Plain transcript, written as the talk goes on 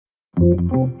So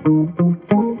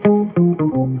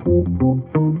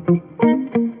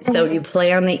you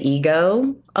play on the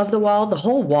ego of the wall, the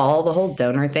whole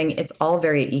donor thing, it's all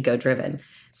very ego driven.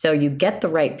 So you get the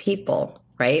right people,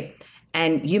 right?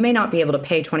 And you may not be able to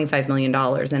pay $25 million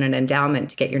in an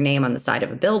endowment to get your name on the side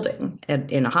of a building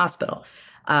in a hospital.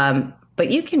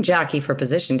 But you can jockey for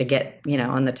position to get,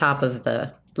 on the top of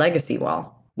the legacy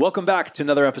wall. Welcome back to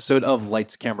another episode of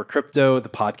Lights, Camera, Crypto, the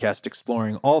podcast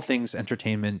exploring all things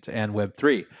entertainment and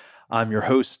Web3. I'm your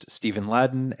host, Stephen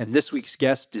Ladden, and this week's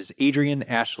guest is Adryenn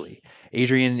Ashley.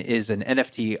 Adryenn is an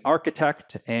NFT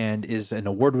architect and is an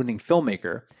award-winning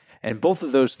filmmaker. And both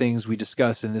of those things we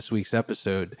discuss in this week's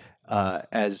episode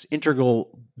as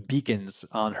integral beacons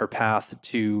on her path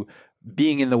to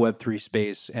being in the Web3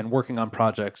 space and working on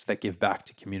projects that give back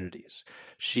to communities.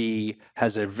 She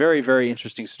has a very, very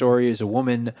interesting story as a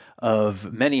woman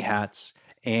of many hats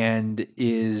and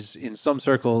is in some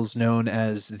circles known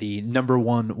as the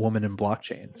 #1 woman in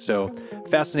blockchain. So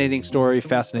fascinating story,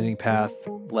 fascinating path.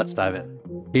 Let's dive in.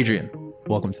 Adryenn,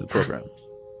 welcome to the program.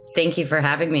 Thank you for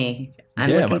having me.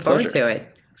 I'm looking forward to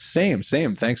it. Same.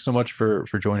 Thanks so much for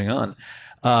joining on.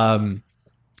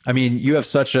 I mean, you have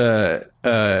such a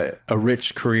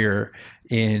rich career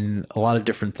in a lot of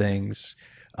different things,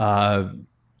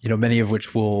 many of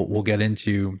which we'll get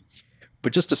into.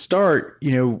 But just to start,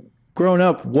 growing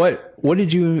up, what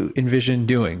did you envision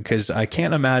doing? Because I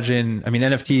can't imagine. I mean,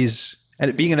 NFTs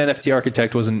and being an NFT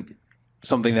architect wasn't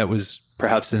something that was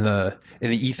perhaps in the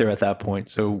ether at that point.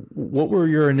 So, what were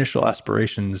your initial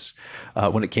aspirations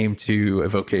when it came to a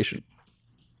vocation?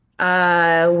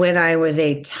 When I was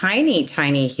a tiny,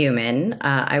 tiny human,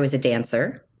 I was a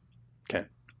dancer. Okay.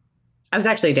 I was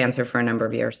actually a dancer for a number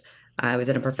of years. I was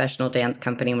in a professional dance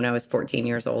company when I was 14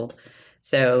 years old.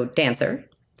 So dancer.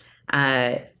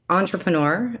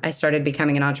 Entrepreneur. I started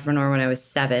becoming an entrepreneur when I was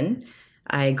 7.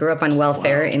 I grew up on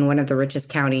welfare in one of the richest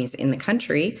counties in the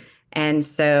country. And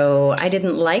so I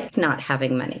didn't like not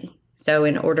having money. So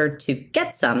in order to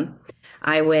get some,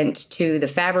 I went to the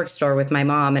fabric store with my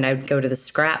mom and I would go to the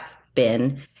scrap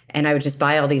bin and I would just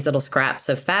buy all these little scraps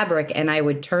of fabric and I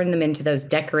would turn them into those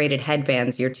decorated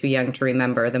headbands. You're too young to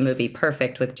remember the movie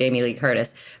Perfect with Jamie Lee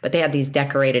Curtis, but they had these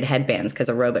decorated headbands because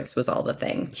aerobics was all the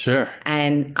thing. Sure.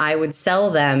 And I would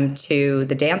sell them to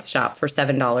the dance shop for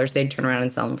 $7. They'd turn around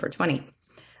and sell them for 20.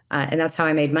 And that's how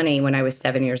I made money when I was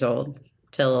 7 years old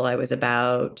till I was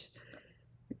about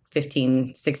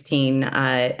 15, 16.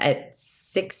 At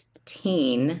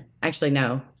 16, actually,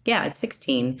 no. Yeah, at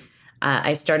 16,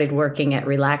 I started working at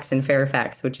Relax in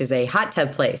Fairfax, which is a hot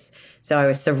tub place. So I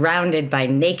was surrounded by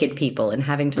naked people and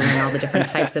having to learn all the different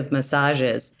types of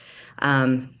massages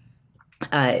so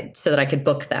that I could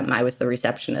book them. I was the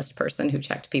receptionist person who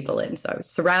checked people in. So I was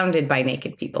surrounded by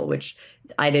naked people, which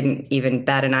I didn't even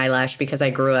bat an eyelash because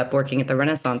I grew up working at the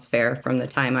Renaissance Fair from the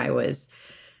time I was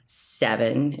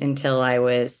 7 until I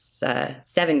was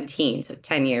 17, so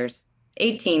 10 years,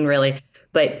 18 really.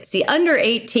 But see, under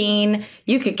 18,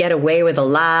 you could get away with a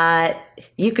lot.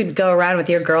 You could go around with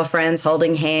your girlfriends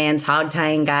holding hands,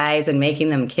 hog-tying guys and making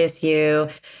them kiss you.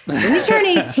 When you turn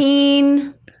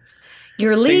 18,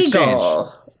 you're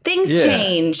legal. Things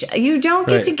change. You don't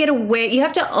get to get away. You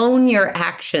have to own your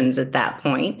actions at that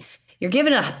point. You're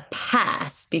given a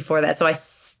pass before that. So I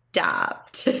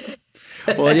stopped.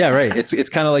 Well, yeah, right. It's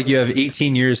kind of like you have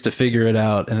 18 years to figure it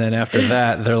out. And then after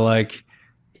that, they're like,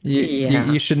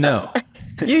 you should know.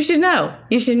 You should know.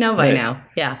 You should know by now.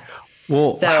 Yeah.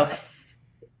 Well, so,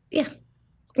 yeah.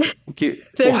 Okay.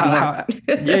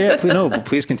 Well, but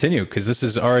please continue, because this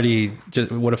is already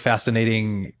just what a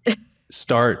fascinating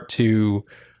start to,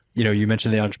 you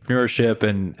mentioned the entrepreneurship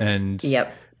and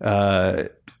yep.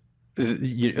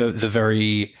 The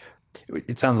very,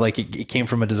 it sounds like it came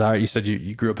from a desire. You said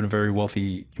you grew up in a very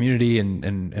wealthy community and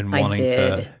wanting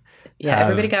to. Yeah.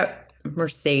 Everybody got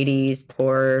Mercedes,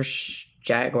 Porsche,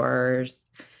 Jaguars,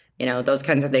 those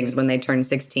kinds of things when they turned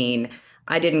 16.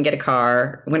 I didn't get a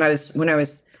car. When I was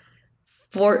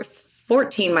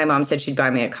 14, my mom said she'd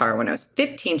buy me a car. When I was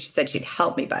 15, she said she'd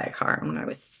help me buy a car. When I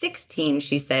was 16,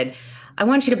 she said, I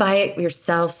want you to buy it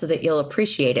yourself so that you'll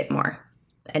appreciate it more.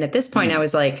 And at this point, I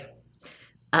was like,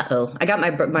 uh-oh. I got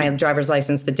my driver's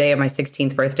license the day of my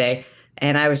 16th birthday,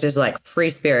 and I was just like free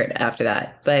spirit after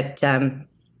that. But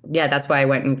yeah, that's why I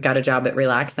went and got a job at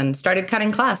Relax and started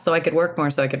cutting class so I could work more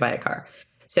so I could buy a car.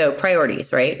 So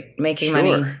priorities, right? Making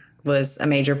money was a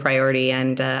major priority.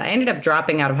 And I ended up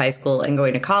dropping out of high school and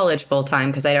going to college full time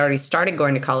because I'd already started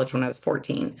going to college when I was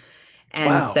 14.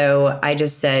 And so I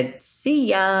just said, see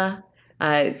ya.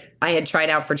 I had tried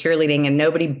out for cheerleading and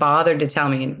nobody bothered to tell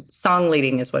me. And song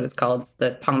leading is what it's called. It's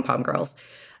the pom-pom girls.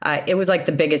 It was like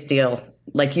the biggest deal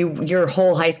Like your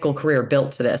whole high school career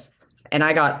built to this. And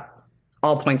I got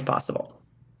all points possible.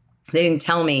 They didn't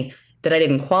tell me that I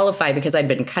didn't qualify because I'd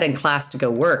been cut in class to go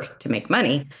work to make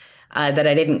money, that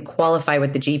I didn't qualify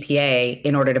with the GPA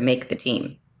in order to make the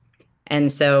team.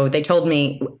 And so they told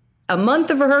me a month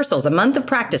of rehearsals, a month of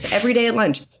practice every day at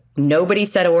lunch. Nobody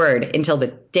said a word until the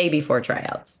day before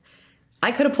tryouts.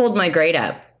 I could have pulled my grade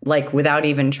up, like without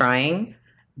even trying,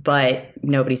 but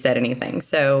nobody said anything.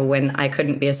 So when I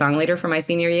couldn't be a song leader for my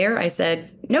senior year, I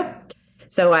said, nope.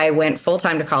 So I went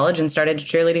full-time to college and started a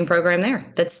cheerleading program there.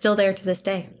 That's still there to this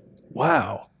day.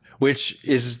 Wow. Which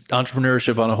is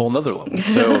entrepreneurship on a whole nother level.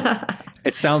 So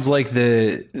it sounds like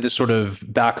the sort of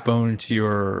backbone to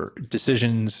your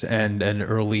decisions and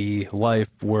early life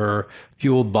were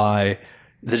fueled by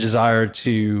the desire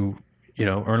to,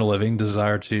 earn a living,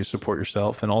 desire to support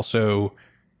yourself, and also,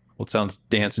 well, it sounds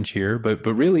dance and cheer, but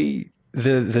really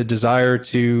the desire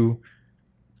to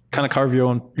kind of carve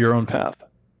your own path.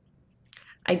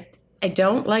 I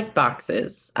don't like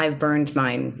boxes. I've burned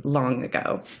mine long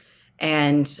ago.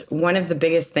 And one of the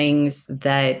biggest things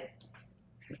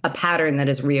a pattern that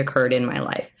has reoccurred in my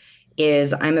life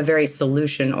is I'm a very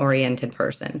solution-oriented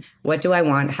person. What do I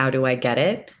want? How do I get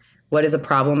it? What is a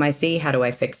problem I see? How do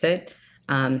I fix it?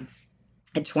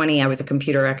 At 20, I was a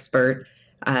computer expert.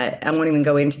 I won't even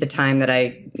go into the time that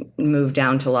I moved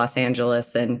down to Los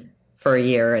Angeles for a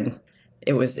year, and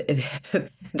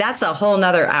that's a whole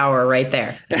nother hour right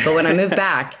there. But when I moved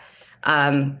back,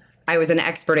 I was an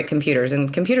expert at computers,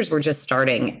 and computers were just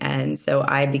starting. And so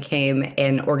I became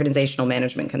an organizational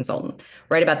management consultant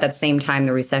right about that same time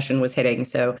the recession was hitting.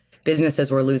 So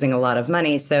businesses were losing a lot of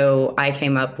money. So I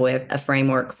came up with a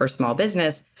framework for small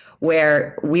business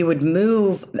where we would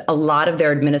move a lot of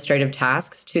their administrative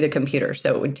tasks to the computer.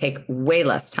 So it would take way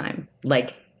less time,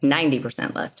 like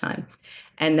 90% less time.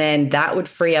 And then that would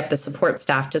free up the support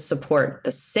staff to support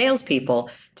the salespeople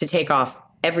to take off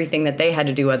everything that they had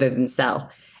to do other than sell.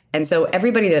 And so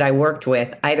everybody that I worked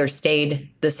with either stayed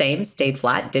the same, stayed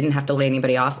flat, didn't have to lay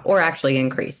anybody off, or actually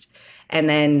increased. And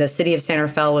then the city of Santa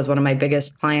Fe was one of my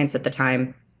biggest clients at the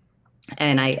time.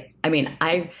 And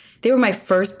they were my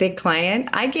first big client.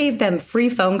 I gave them free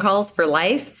phone calls for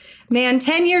life. Man,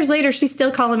 10 years later, she's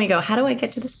still calling me, how do I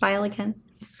get to this file again?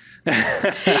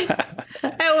 It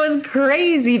was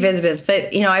crazy business.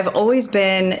 But, I've always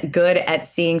been good at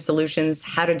seeing solutions,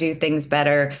 how to do things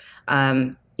better.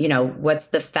 What's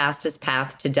the fastest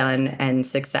path to done and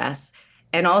success?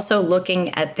 And also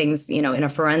looking at things, in a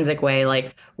forensic way,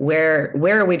 like where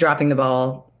are we dropping the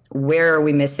ball? Where are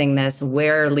we missing this?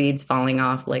 Where are leads falling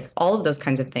off? Like all of those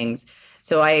kinds of things.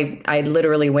 So I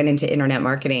literally went into internet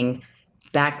marketing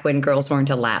back when girls weren't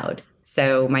allowed.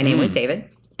 So my name was David,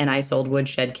 and I sold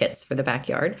woodshed kits for the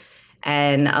backyard.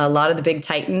 And a lot of the big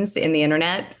titans in the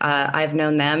internet, I've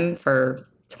known them for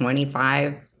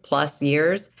 25 plus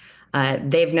years.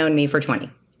 They've known me for 20.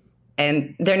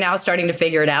 And they're now starting to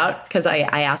figure it out because I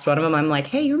asked one of them, I'm like,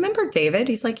 hey, you remember David?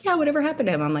 He's like, yeah, whatever happened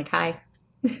to him? I'm like, hi.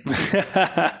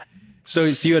 So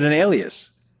you had an alias?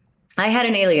 I had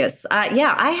an alias.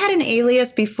 Yeah, I had an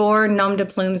alias before nom de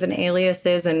plumes and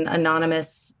aliases and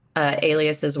anonymous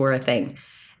aliases were a thing.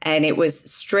 And it was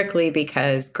strictly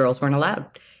because girls weren't allowed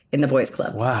in the boys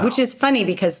club. Wow. Which is funny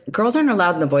because girls aren't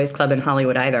allowed in the boys club in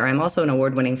Hollywood either. I'm also an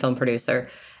award-winning film producer.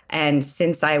 And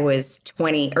since I was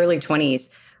early 20s,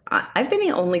 I've been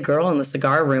the only girl in the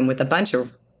cigar room with a bunch of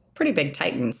pretty big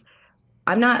titans.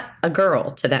 I'm not a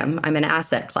girl to them. I'm an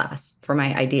asset class for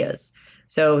my ideas.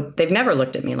 So they've never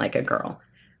looked at me like a girl.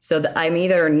 So I'm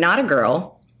either not a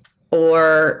girl,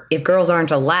 or if girls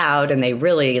aren't allowed and they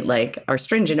really are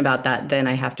stringent about that, then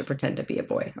I have to pretend to be a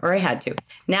boy, or I had to.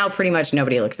 Now pretty much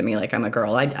nobody looks at me like I'm a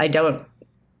girl. They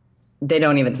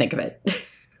don't even think of it.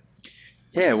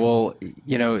 Yeah, well,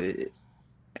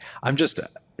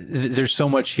 there's so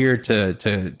much here to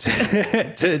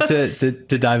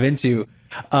dive into,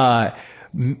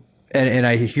 and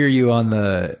I hear you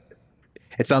on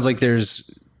it sounds like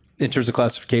there's, in terms of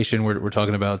classification, we're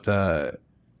talking about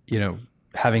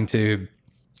having to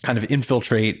kind of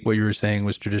infiltrate what you were saying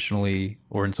was traditionally,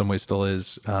 or in some ways still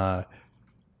is, a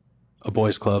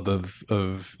boys club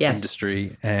of yes.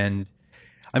 industry. And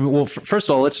well, first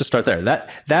of all, let's just start there. Was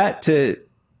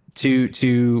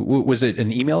it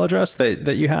an email address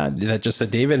that you had that just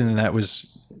said David, and that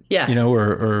was, yeah, No.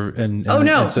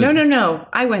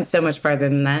 I went so much farther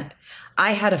than that.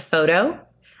 I had a photo.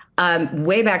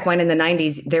 Way back when in the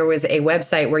 90s, there was a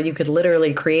website where you could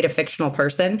literally create a fictional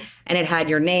person, and it had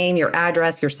your name, your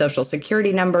address, your social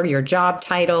security number, your job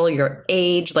title, your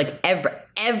age,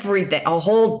 everything, a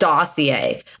whole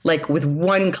dossier, with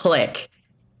one click.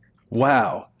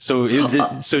 Wow. So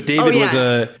David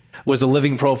was was a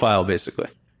living profile, basically.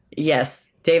 Yes,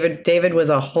 David was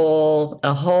a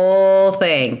whole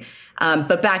thing.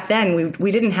 But back then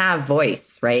we didn't have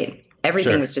voice, right?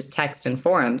 Everything Sure. was just text and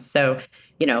forums, so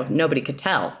nobody could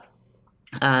tell.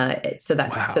 So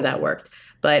Wow. that worked.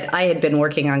 But I had been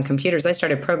working on computers. I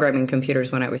started programming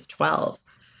computers when I was 12.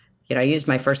 I used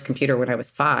my first computer when I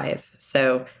was 5.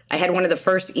 So I had one of the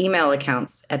first email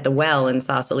accounts at the Well in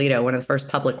Sausalito, one of the first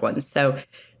public ones. So,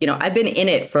 I've been in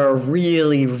it for a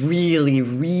really, really,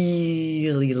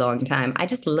 really long time. I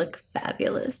just look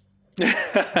fabulous.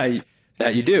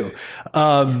 That you do.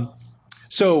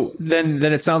 So then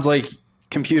it sounds like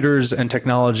computers and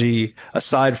technology,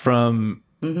 aside from,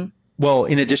 well,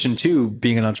 in addition to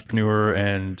being an entrepreneur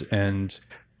and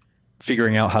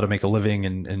figuring out how to make a living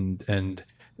and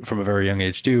from a very young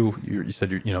age too, you said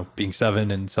being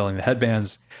 7 and selling the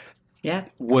headbands. Yeah.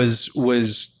 Was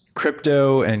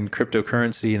crypto and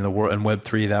cryptocurrency in the world and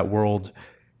Web3, that world,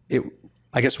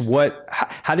 I guess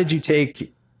how did you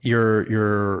take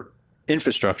your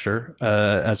infrastructure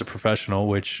as a professional,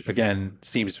 which again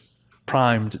seems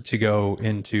primed to go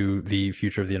into the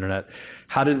future of the internet?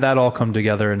 How did that all come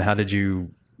together, and how did you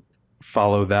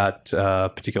follow that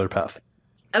particular path?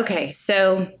 Okay,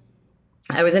 so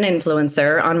I was an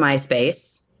influencer on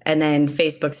MySpace, and then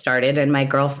Facebook started, and my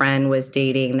girlfriend was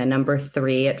dating the number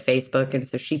 3 at Facebook, and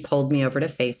so she pulled me over to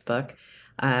Facebook,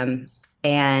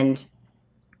 and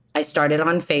I started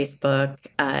on Facebook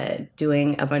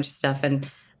doing a bunch of stuff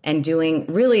and doing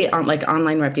really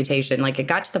online reputation. Like, it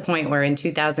got to the point where in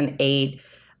 2008,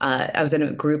 I was in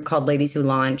a group called Ladies Who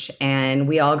Launch, and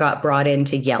we all got brought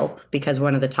into Yelp because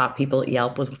one of the top people at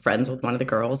Yelp was friends with one of the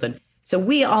girls. And so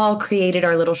we all created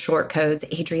our little short codes,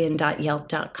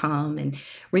 adryenn.yelp.com, and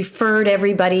referred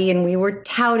everybody, and we were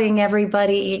touting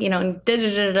everybody, and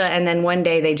and then one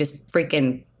day they just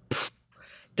freaking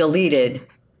deleted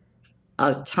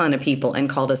a ton of people and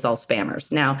called us all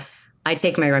spammers. Now, I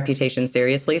take my reputation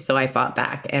seriously, so I fought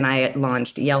back, and I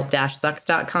launched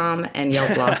yelp-sucks.com and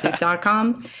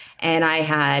yelplawsuit.com. And I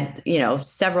had,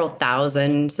 several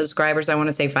thousand subscribers. I want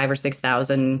to say 5,000 or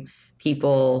 6,000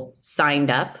 people signed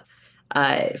up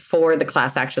for the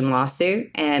class action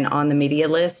lawsuit and on the media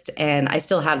list. And I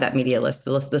still have that media list.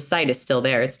 The site is still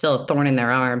there. It's still a thorn in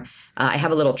their arm. I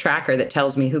have a little tracker that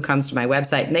tells me who comes to my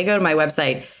website, and they go to my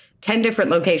website 10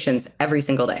 different locations every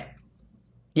single day.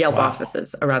 Yelp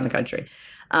offices around the country.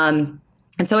 And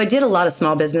so I did a lot of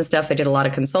small business stuff. I did a lot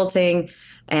of consulting,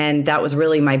 and that was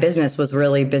really, my business was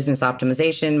really business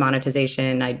optimization,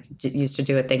 monetization. I used to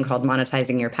do a thing called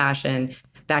monetizing your passion.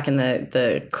 Back in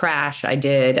the crash, I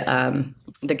did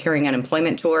the Curing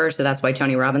Unemployment tour. So that's why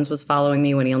Tony Robbins was following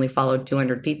me when he only followed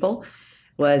 200 people,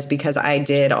 was because I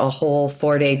did a whole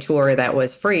 4-day tour that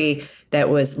was free, that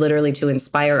was literally to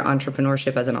inspire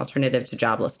entrepreneurship as an alternative to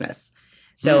joblessness.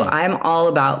 So I'm all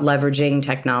about leveraging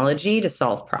technology to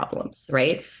solve problems,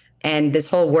 right? And this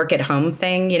whole work at home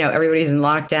thing, everybody's in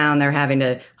lockdown, they're having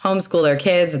to homeschool their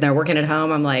kids and they're working at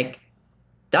home. I'm like,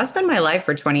 that's been my life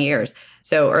for 20 years.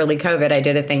 So early COVID, I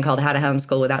did a thing called How to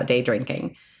Homeschool Without Day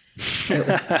Drinking.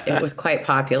 It was quite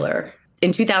popular.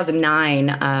 In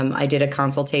 2009, I did a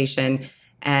consultation,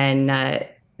 and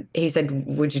he said,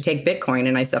 would you take Bitcoin?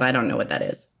 And I said, I don't know what that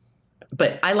is.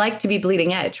 But I like to be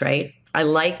bleeding edge, right? I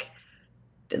like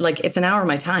it's an hour of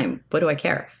my time. What do I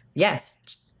care? Yes,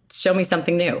 show me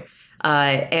something new.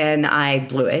 And I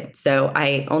blew it. So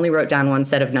I only wrote down one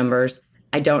set of numbers.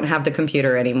 I don't have the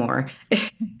computer anymore.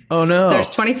 Oh, no. So there's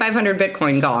 2,500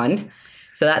 Bitcoin gone.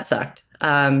 So that sucked.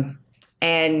 And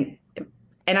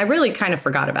I really kind of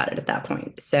forgot about it at that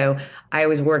point. So I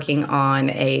was working on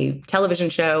a television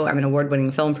show. I'm an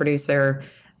award-winning film producer.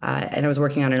 And I was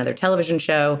working on another television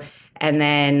show. And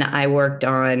then I worked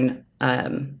on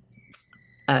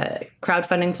a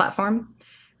crowdfunding platform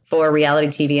for reality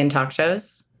TV and talk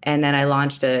shows. And then I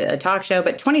launched a talk show.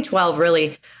 But 2012,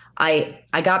 really,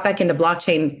 I got back into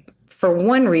blockchain for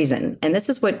one reason. And this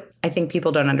is what I think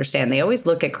people don't understand. They always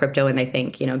look at crypto and they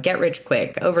think, get rich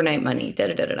quick, overnight money,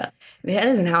 da-da-da-da-da. That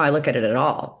isn't how I look at it at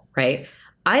all, right?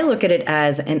 I look at it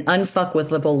as an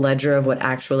unfuckwithable ledger of what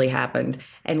actually happened.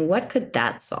 And what could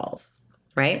that solve,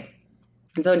 right?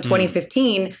 And so in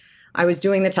 2015, I was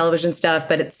doing the television stuff,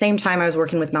 but at the same time, I was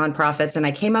working with nonprofits, and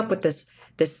I came up with this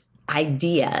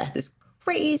idea, this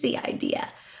crazy idea.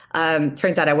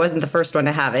 Turns out I wasn't the first one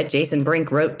to have it. Jason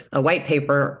Brink wrote a white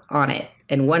paper on it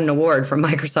and won an award from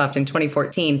Microsoft in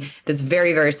 2014 that's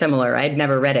very, very similar. I'd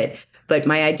never read it. But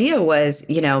my idea was,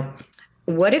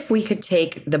 what if we could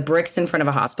take the bricks in front of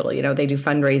a hospital? They do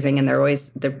fundraising, and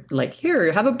they're like,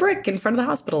 here, have a brick in front of the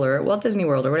hospital or at Walt Disney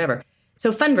World or whatever.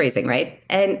 So fundraising, right?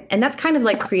 And that's kind of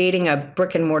like creating a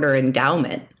brick and mortar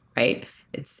endowment, right?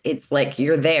 It's like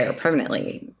you're there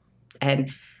permanently.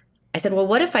 And I said, well,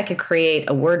 what if I could create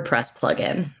a WordPress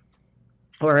plugin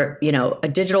or, a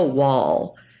digital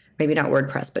wall, maybe not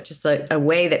WordPress, but just a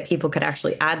way that people could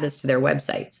actually add this to their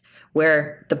websites,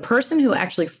 where the person who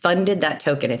actually funded that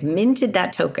token and minted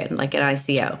that token, like an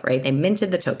ICO, right? They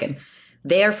minted the token.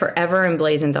 They are forever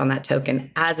emblazoned on that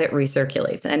token as it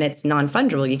recirculates, and it's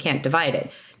non-fungible. You can't divide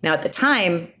it. Now, at the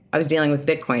time, I was dealing with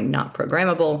Bitcoin, not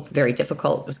programmable, very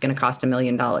difficult. It was going to cost $1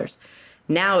 million.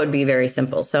 Now it would be very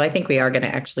simple. So I think we are going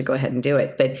to actually go ahead and do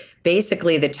it. But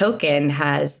basically, the token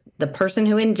has the person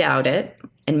who endowed it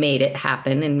and made it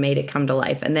happen and made it come to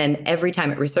life. And then every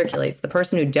time it recirculates, the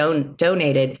person who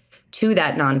donated to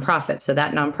that nonprofit. So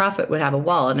that nonprofit would have a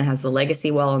wall, and it has the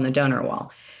legacy wall and the donor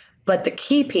wall. But the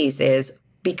key piece is,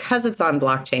 because it's on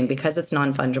blockchain, because it's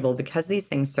non-fungible, because these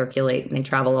things circulate and they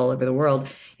travel all over the world,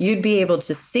 you'd be able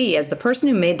to see, as the person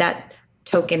who made that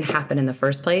token happen in the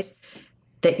first place,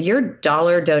 that your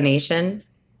dollar donation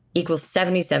equals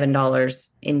 $77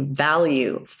 in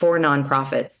value for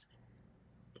nonprofits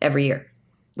every year.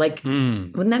 Like,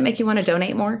 wouldn't that make you want to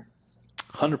donate more?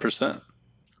 100%.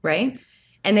 Right?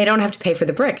 And they don't have to pay for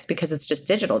the bricks because it's just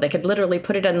digital. They could literally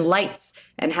put it on lights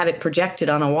and have it projected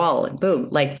on a wall and boom.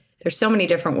 Like, there's so many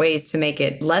different ways to make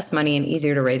it less money and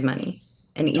easier to raise money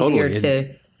and easier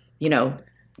to,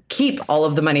 keep all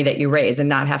of the money that you raise and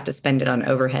not have to spend it on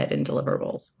overhead and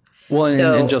deliverables. Well,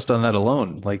 and just on that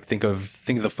alone, like think of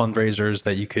the fundraisers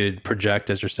that you could project,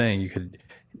 as you're saying.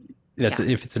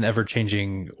 If it's an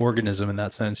ever-changing organism in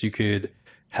that sense, you could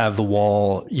have the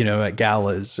wall, at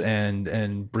galas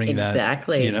and bring that.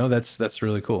 Exactly. That's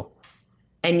really cool.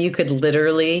 And you could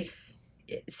literally,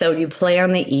 so you play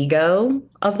on the ego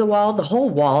of the wall, the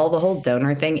whole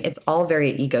donor thing. It's all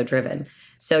very ego driven.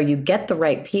 So you get the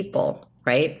right people,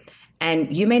 right?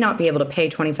 And you may not be able to pay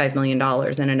 $25 million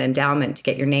in an endowment to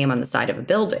get your name on the side of a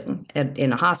building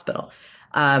in a hospital.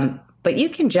 But you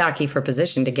can jockey for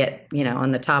position to get,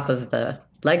 on the top of the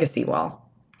legacy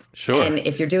wall. Sure. And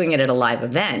if you're doing it at a live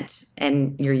event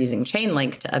and you're using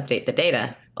Chainlink to update the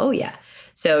data, oh yeah.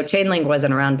 So Chainlink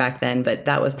wasn't around back then, but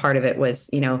that was part of it was,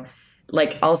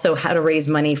 like also how to raise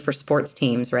money for sports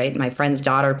teams, right? My friend's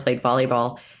daughter played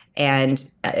volleyball. And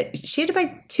she had to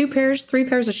buy 3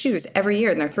 pairs of shoes every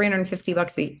year, and they're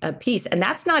 $350 a piece. And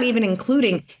that's not even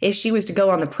including if she was to go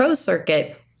on the pro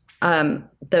circuit,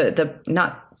 the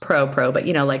not pro, but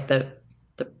like the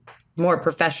more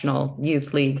professional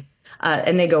youth league,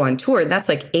 and they go on tour. And that's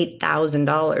like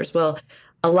 $8,000. Well,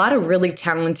 a lot of really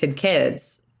talented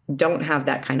kids don't have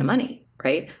that kind of money,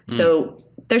 right? So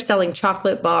they're selling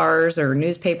chocolate bars or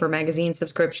newspaper magazine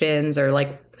subscriptions or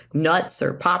like nuts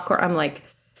or popcorn. I'm like,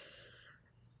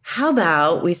 how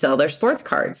about we sell their sports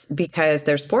cards? Because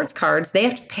their sports cards, they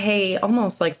have to pay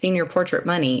almost like senior portrait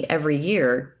money every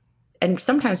year, and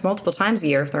sometimes multiple times a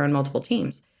year if they're on multiple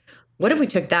teams. What if we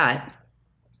took that,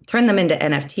 turned them into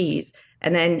NFTs,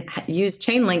 and then use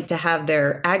Chainlink to have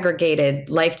their aggregated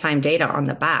lifetime data on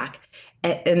the back?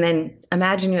 And then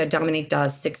imagine you had Dominique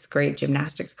Dawes' 6th grade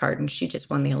gymnastics card and she just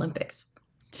won the Olympics.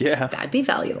 Yeah. That'd be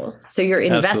valuable. So you're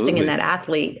investing in that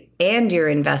athlete, and you're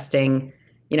investing,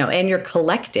 and you're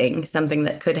collecting something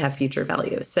that could have future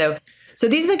value. So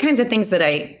these are the kinds of things that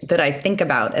I think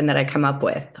about and that I come up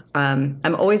with.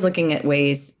 I'm always looking at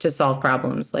ways to solve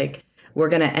problems. Like, we're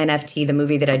going to NFT the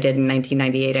movie that I did in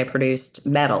 1998. I produced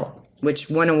Metal,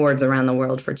 which won awards around the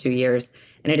world for 2 years.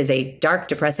 And it is a dark,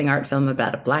 depressing art film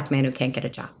about a Black man who can't get a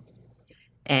job.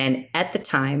 And at the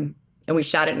time, and we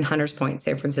shot it in Hunters Point,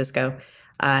 San Francisco.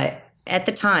 At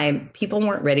the time, people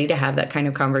weren't ready to have that kind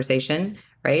of conversation,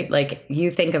 right? Like, you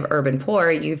think of urban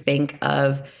poor, you think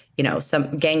of,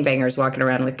 some gangbangers walking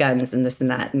around with guns and this and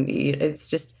that. And it's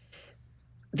just,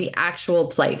 the actual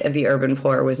plight of the urban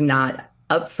poor was not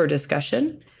up for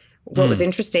discussion. What was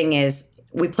interesting is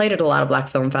we played at a lot of Black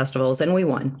film festivals and we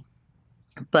won.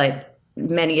 But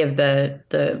many of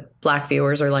the Black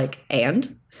viewers are like,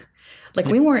 and? Like,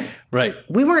 we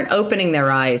weren't opening their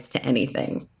eyes to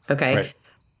anything, okay? Right.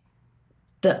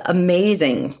 The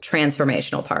amazing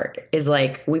transformational part is,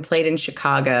 like, we played in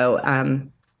Chicago,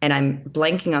 and I'm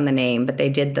blanking on the name, but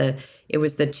it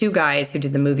was the 2 guys who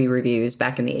did the movie reviews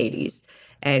back in the 80s.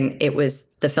 And it was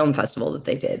the film festival that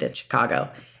they did in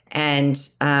Chicago. And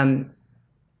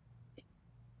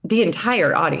the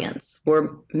entire audience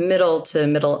were middle to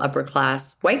middle upper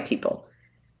class white people.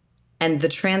 And the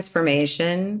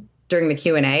transformation during the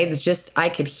Q&A was just, I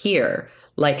could hear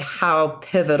like how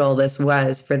pivotal this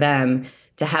was for them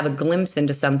to have a glimpse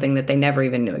into something that they never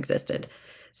even knew existed.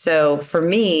 So for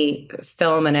me,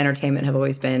 film and entertainment have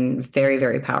always been very,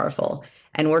 very powerful.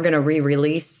 And we're going to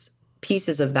re-release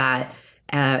pieces of that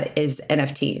as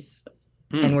NFTs.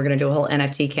 And we're going to do a whole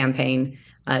NFT campaign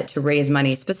to raise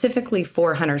money specifically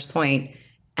for Hunters Point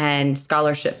and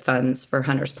scholarship funds for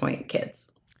Hunters Point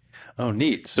kids. Oh,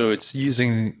 neat. So it's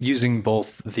using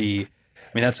both the, I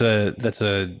mean, that's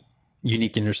a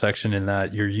unique intersection in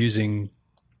that you're using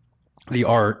the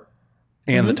art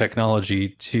and the technology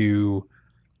to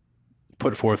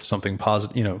put forth something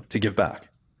positive, to give back.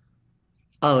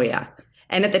 Oh, yeah.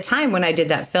 And at the time when I did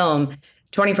that film,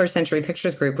 21st Century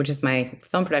Pictures Group, which is my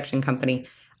film production company,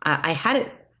 I had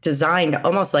it designed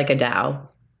almost like a DAO,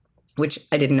 which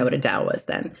I didn't know what a DAO was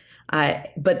then.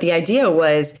 But the idea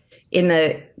was in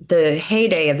the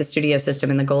heyday of the studio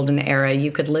system in the golden era,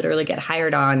 you could literally get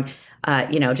hired on,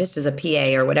 just as a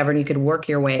PA or whatever, and you could work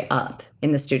your way up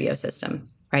in the studio system,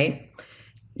 right?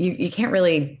 You can't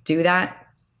really do that.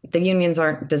 The unions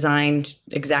aren't designed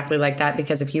exactly like that,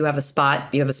 because if you have a spot,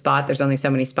 you have a spot. There's only so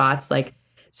many spots.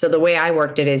 So the way I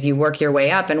worked it is you work your way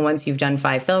up, and once you've done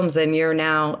 5 films, then you're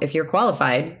now, if you're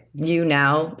qualified, you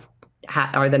now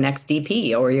are the next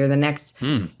DP, or you're the next,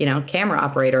 camera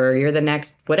operator, or you're the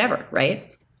next whatever,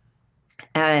 right?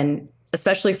 And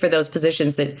especially for those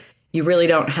positions that you really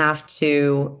don't have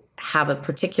to have a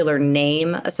particular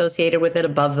name associated with it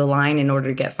above the line in order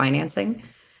to get financing.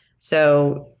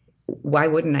 So why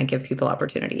wouldn't I give people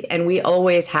opportunity? And we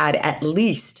always had at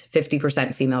least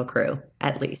 50% female crew,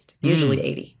 at least, usually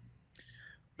 80.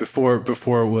 Before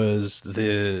it was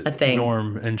the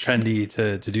norm and trendy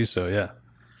to do so, yeah.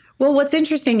 Well, what's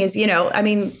interesting is,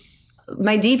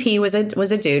 my DP was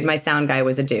a dude, my sound guy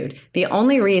was a dude. The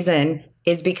only reason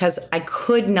is because I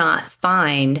could not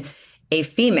find a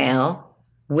female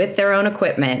with their own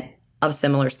equipment of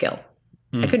similar skill.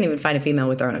 I couldn't even find a female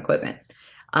with their own equipment.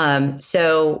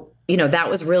 So that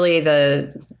was really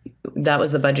that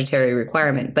was the budgetary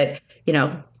requirement. But,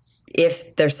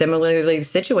 if they're similarly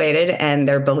situated and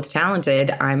they're both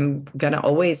talented, I'm going to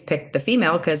always pick the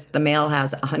female, because the male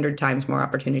has 100 times more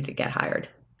opportunity to get hired.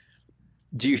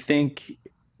 Do you think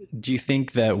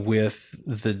that with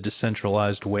the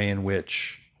decentralized way in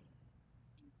which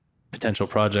potential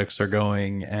projects are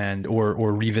going or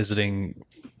revisiting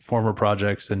former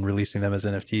projects and releasing them as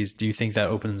NFTs, do you think that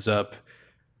opens up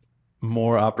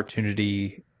more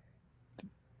opportunity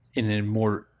in a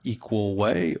more equal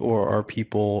way? Or are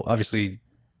people, obviously,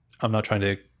 I'm not trying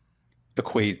to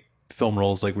equate film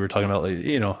roles like we were talking about,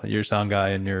 your sound guy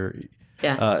and your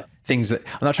things that,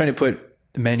 I'm not trying to put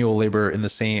manual labor in the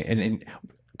same, and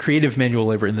creative manual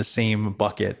labor in the same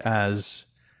bucket as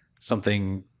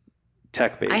something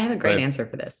tech-based. I have a great answer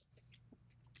for this.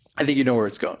 I think you know where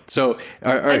it's going. So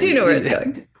I do know where it's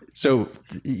going. So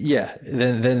yeah,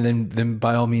 then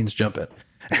by all means jump in.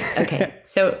 Okay.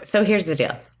 So here's the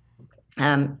deal.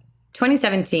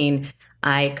 2017,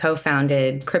 I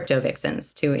co-founded Crypto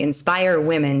Vixens to inspire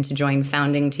women to join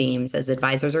founding teams as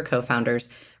advisors or co-founders,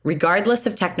 regardless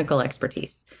of technical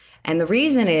expertise. And the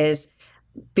reason is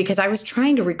because I was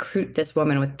trying to recruit this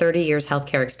woman with 30 years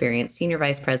healthcare experience, senior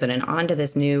vice president, onto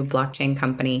this new blockchain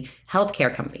company,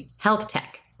 healthcare company, health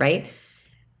tech, right?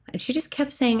 And she just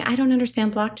kept saying, I don't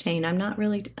understand blockchain.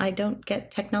 I don't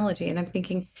get technology. And I'm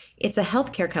thinking, it's a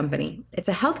healthcare company. It's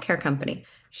a healthcare company.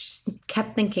 She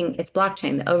kept thinking it's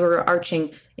blockchain. The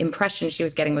overarching impression she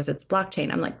was getting was it's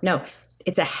blockchain. I'm like, no,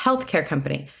 it's a healthcare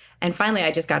company. And finally,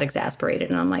 I just got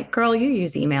exasperated. And I'm like, girl, you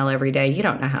use email every day. You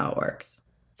don't know how it works.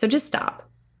 So just stop.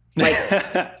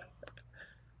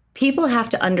 People have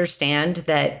to understand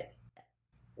that,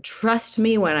 trust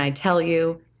me when I tell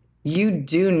you, you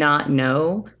do not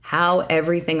know how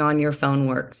everything on your phone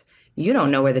works. You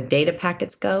don't know where the data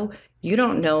packets go. You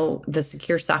don't know the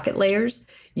secure socket layers.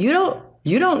 You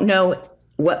don't know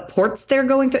what ports they're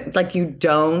going through. You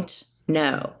don't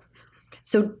know.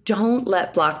 So don't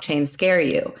let blockchain scare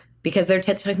you, because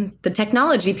the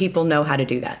technology people know how to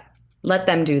do that. Let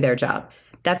them do their job.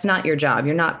 That's not your job.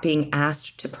 You're not being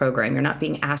asked to program. You're not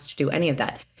being asked to do any of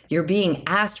that. You're being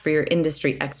asked for your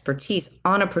industry expertise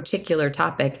on a particular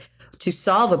topic to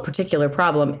solve a particular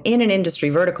problem in an industry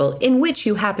vertical in which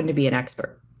you happen to be an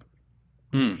expert.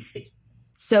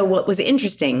 So what was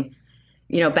interesting,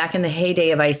 back in the heyday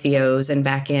of ICOs and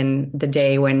back in the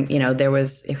day when, there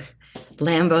was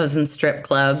Lambos and strip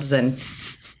clubs and,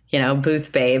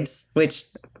 booth babes, which,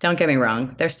 don't get me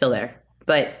wrong, they're still there.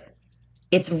 But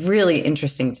it's really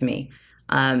interesting to me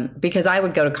because I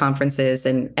would go to conferences,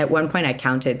 and at one point I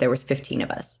counted, there was 15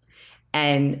 of us.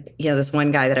 And, this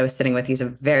one guy that I was sitting with, he's a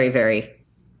very, very,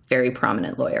 very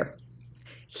prominent lawyer.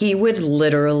 He would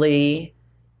literally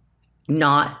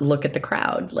not look at the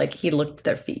crowd. He looked at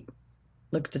their feet,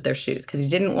 looked at their shoes, because he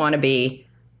didn't want to be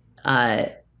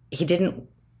accused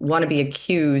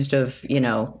of,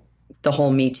 the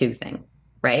whole Me Too thing.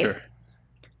 Right. Sure.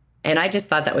 And I just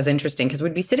thought that was interesting because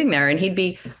we'd be sitting there and he'd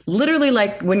be literally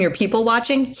like when you're people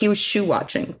watching, he was shoe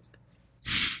watching.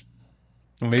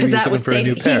 Well, maybe he's looking for a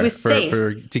new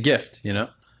pair to gift, you know?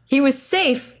 He was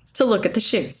safe to look at the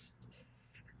shoes.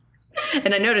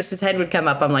 And I noticed his head would come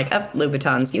up. I'm like, oh,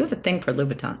 Louboutins. You have a thing for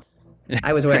Louboutins.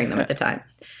 I was wearing them at the time.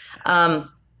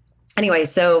 Anyway,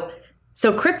 so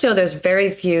crypto, there's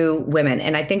very few women.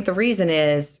 And I think the reason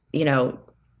is, you know,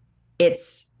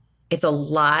 it's a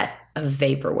lot of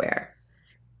vaporware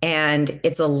and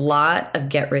it's a lot of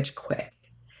get rich quick.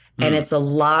 And it's a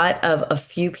lot of a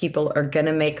few people are going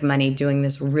to make money doing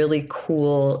this really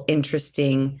cool,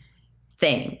 interesting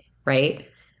thing, right?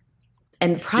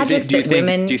 And projects do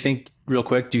you think, real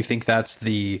quick, do you think that's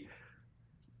the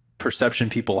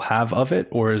perception people have of it?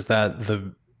 Or is that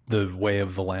the way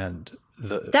of the land?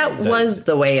 That was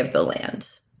the way of the land.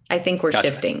 I think we're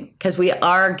shifting because we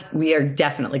are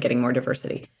definitely getting more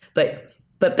diversity. But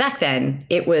back then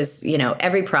it was, you know,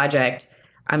 every project,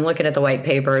 I'm looking at the white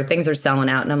paper, things are selling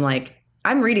out, and I'm like,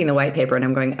 I'm reading the white paper and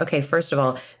I'm going, okay, first of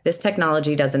all, this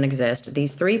technology doesn't exist.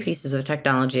 These 3 pieces of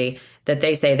technology that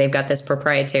they say they've got this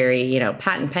proprietary, you know,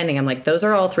 patent pending. I'm like, those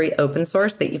are all 3 open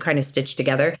source that you kind of stitch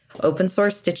together. Open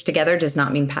source stitched together does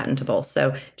not mean patentable.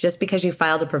 So just because you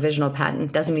filed a provisional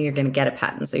patent doesn't mean you're going to get a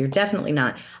patent. So you're definitely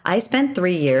not. I spent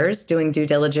 3 years doing due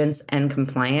diligence and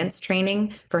compliance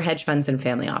training for hedge funds and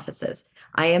family offices.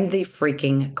 I am the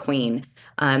freaking queen.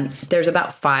 There's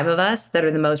about 5 of us that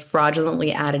are the most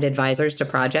fraudulently added advisors to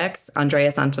projects.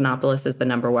 Andreas Antonopoulos is the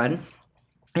number 1.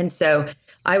 And so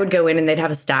I would go in and they'd have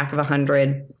a stack of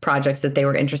 100 projects that they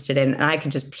were interested in. And I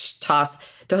could just toss.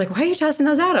 They're like, why are you tossing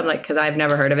those out? I'm like, because I've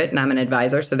never heard of it and I'm an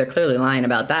advisor. So they're clearly lying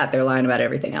about that. They're lying about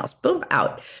everything else. Boom,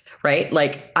 out. Right?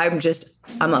 Like I'm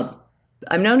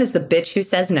known as the bitch who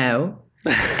says no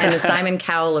and the Simon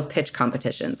Cowell of pitch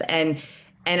competitions. And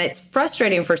it's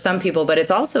frustrating for some people, but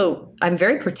it's also, I'm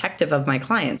very protective of my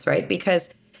clients, right? Because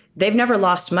they've never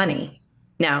lost money.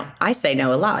 Now, I say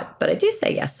no a lot, but I do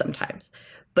say yes sometimes.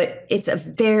 But it's a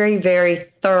very, very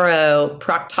thorough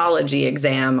proctology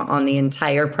exam on the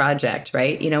entire project,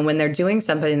 right? You know, when they're doing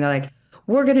something, they're like,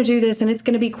 we're going to do this and it's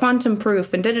going to be quantum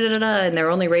proof and da-da-da-da, and they're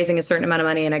only raising a certain amount of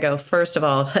money. And I go, first of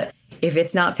all, if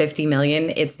it's not 50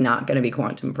 million, it's not going to be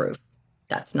quantum proof.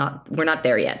 We're not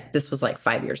there yet. This was like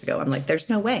 5 years ago. I'm like, there's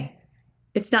no way.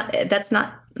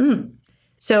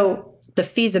 So the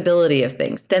feasibility of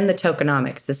things, then the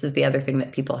tokenomics. This is the other thing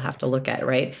that people have to look at,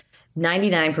 right?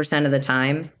 99% of the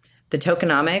time, the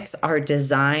tokenomics are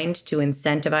designed to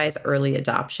incentivize early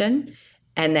adoption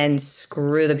and then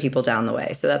screw the people down the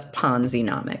way. So that's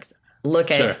Ponzi-nomics.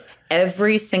 Look at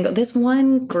this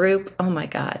one group. Oh my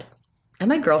God. And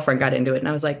my girlfriend got into it and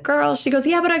I was like, girl, she goes,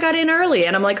 yeah, but I got in early.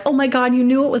 And I'm like, oh my God, you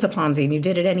knew it was a Ponzi and you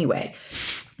did it anyway.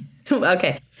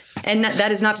 Okay. And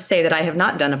that is not to say that I have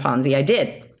not done a Ponzi. I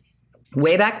did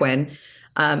way back when.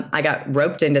 I got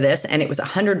roped into this and it was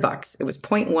 $100. It was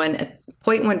 0.1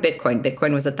 Bitcoin.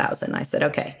 Bitcoin was 1,000. I said,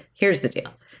 okay, here's the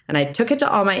deal. And I took it to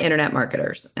all my internet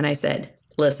marketers and I said,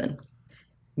 listen,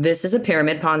 this is a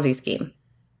pyramid Ponzi scheme.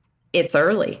 It's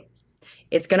early.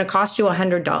 It's going to cost you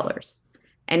 $100.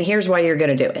 And here's why you're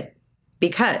going to do it.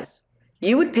 Because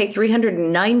you would pay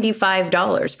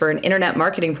 $395 for an internet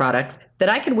marketing product that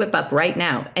I could whip up right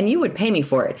now. And you would pay me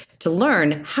for it to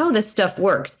learn how this stuff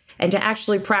works and to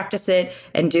actually practice it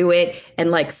and do it and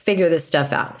like figure this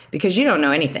stuff out because you don't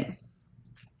know anything.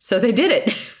 So they did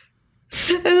it.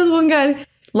 And this one guy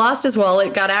lost his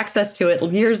wallet, got access to it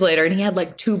years later, and he had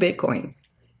like 2 Bitcoin.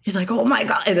 He's like, oh my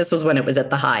God. And this was when it was at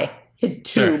the high. He had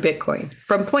 2 Bitcoin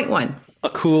from 0.1. A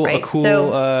cool,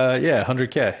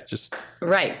 100K. Just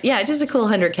right. Yeah, just a cool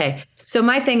 100K. So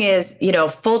my thing is, you know,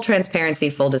 full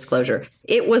transparency, full disclosure.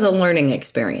 It was a learning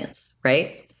experience,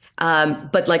 right?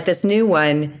 But like this new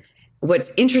one,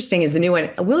 what's interesting is the new one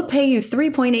will pay you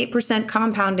 3.8%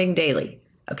 compounding daily.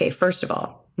 Okay, first of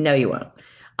all, no, you won't.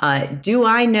 Do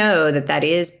I know that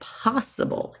is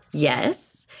possible?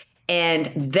 Yes.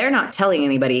 And they're not telling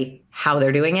anybody how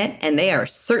they're doing it. And they are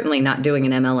certainly not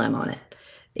doing an MLM on it.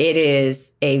 It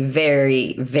is a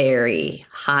very, very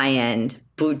high-end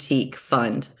boutique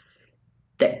fund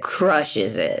that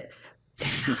crushes it.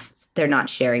 They're not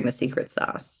sharing the secret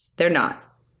sauce. They're not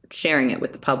sharing it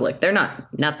with the public. They're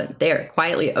not nothing. They're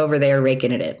quietly over there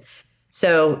raking it in.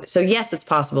 So yes, it's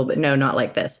possible, but no, not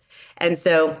like this. And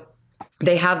so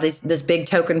they have this big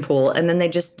token pool, and then they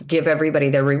just give everybody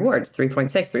their rewards,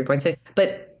 3.6.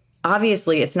 But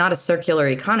obviously, it's not a circular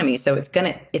economy, so it's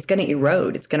gonna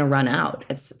erode. It's gonna run out.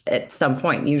 It's at some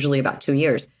point, usually about 2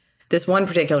 years. This one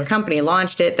particular company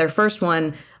launched it. Their first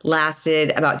one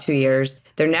lasted about 2 years.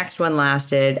 Their next one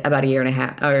lasted about a year and a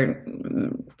half, or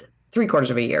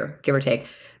 3/4 of a year, give or take.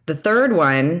 The third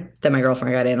one that my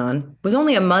girlfriend got in on was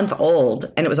only a month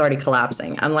old and it was already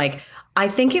collapsing. I'm like, I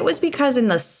think it was because in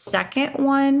the second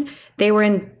one, they were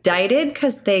indicted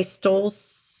because they stole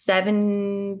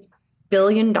 $7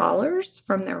 billion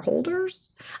from their holders.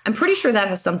 I'm pretty sure that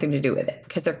has something to do with it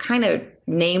because they're kind of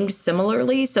named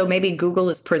similarly. So maybe Google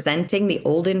is presenting the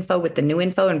old info with the new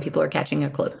info and people are catching a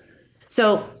clue.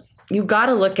 So you got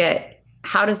to look at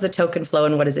how does the token flow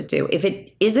and what does it do? If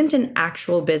it isn't an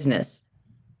actual business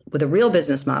with a real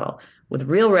business model, with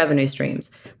real revenue streams,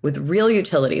 with real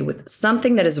utility, with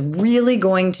something that is really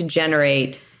going to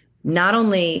generate not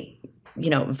only,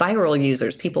 viral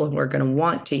users, people who are going to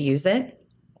want to use it,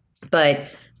 but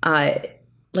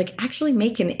like actually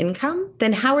make an income,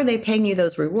 then how are they paying you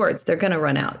those rewards? They're going to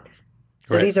run out.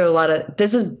 So Right. these are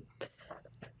this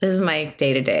is my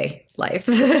day-to-day life.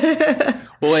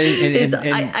 Well,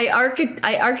 I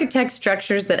architect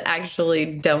structures that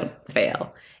actually don't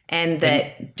fail and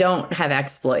that don't have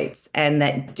exploits and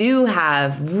that do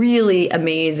have really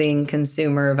amazing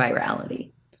consumer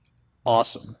virality.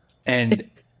 awesome. And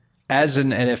as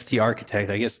an NFT architect,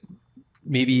 I guess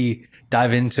maybe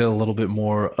dive into a little bit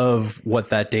more of what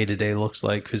that day to day looks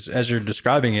like. Because as you're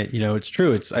describing it, it's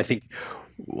true. I think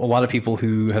a lot of people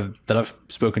that I've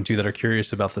spoken to that are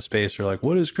curious about the space are like,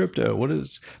 what is crypto?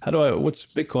 what's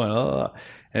Bitcoin?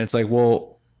 And it's like,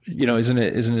 well, isn't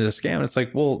it a scam? And it's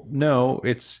like, well, no,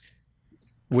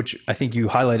 which I think you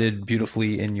highlighted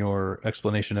beautifully in your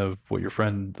explanation of what your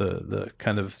friend, the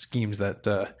kind of schemes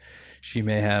that she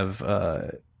may have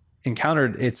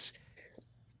encountered.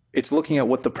 It's looking at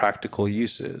what the practical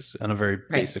use is on a very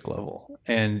basic level.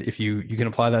 And if you can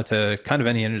apply that to kind of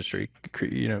any industry,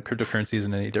 cryptocurrency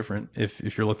isn't any different.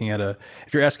 If you're looking at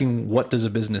if you're asking what does a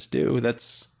business do,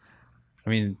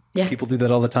 people do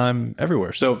that all the time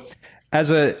everywhere. So as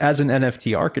an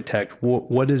NFT architect,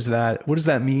 what does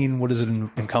that mean? What does it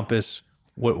encompass?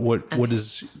 What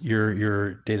does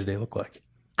your day-to-day look like?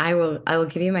 I will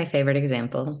give you my favorite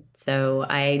example. So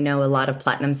I know a lot of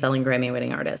platinum selling Grammy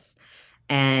winning artists,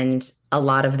 and a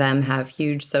lot of them have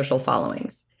huge social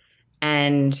followings.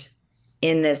 And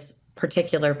in this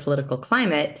particular political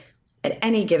climate, at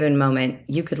any given moment,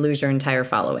 you could lose your entire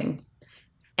following.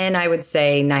 And I would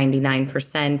say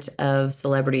 99% of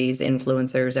celebrities,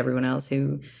 influencers, everyone else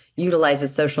who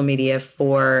utilizes social media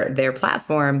for their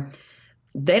platform,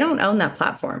 they don't own that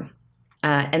platform.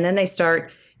 And then they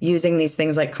start using these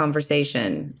things like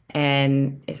conversation,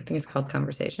 and I think it's called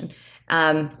conversation.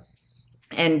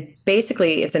 And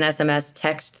basically, it's an SMS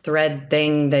text thread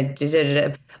thing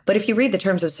but if you read the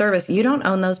terms of service, you don't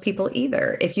own those people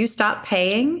either. If you stop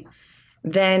paying,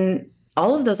 then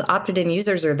all of those opted-in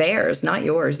users are theirs, not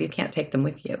yours. You can't take them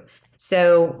with you.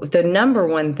 So the number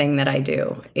one thing that I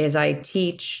do is I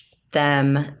teach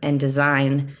them and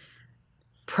design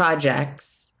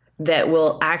projects that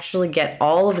will actually get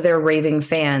all of their raving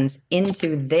fans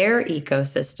into their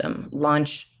ecosystem,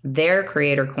 launch their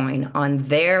creator coin on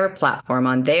their platform,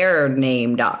 on their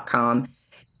name.com,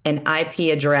 an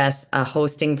IP address, a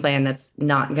hosting plan that's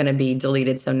not going to be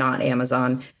deleted, so not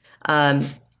Amazon.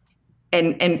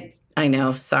 And I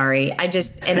know, sorry.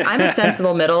 I'm a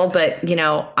sensible middle, but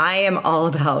I'm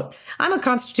a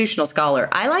constitutional scholar.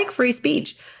 I like free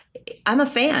speech. I'm a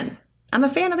fan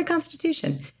of the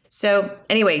Constitution. So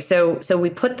anyway, so we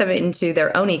put them into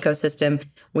their own ecosystem.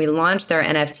 We launched their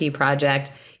NFT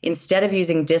project. Instead of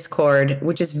using Discord,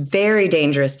 which is very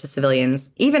dangerous to civilians,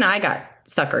 even I got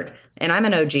suckered, and I'm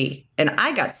an OG, and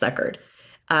I got suckered.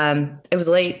 It was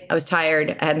late. I was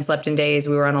tired. I hadn't slept in days.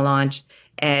 We were on a launch.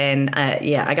 And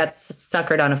I got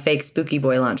suckered on a fake Spooky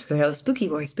Boy launch. So, Spooky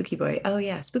Boy. Oh,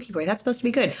 yeah, Spooky Boy. That's supposed to be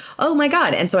good. Oh, my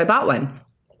God. And so I bought one.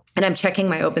 And I'm checking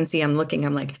my OpenSea. I'm looking.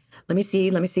 I'm like, let me see.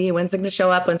 When's it going to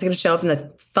show up? And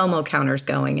the FOMO counter's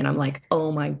going. And I'm like,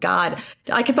 oh, my God.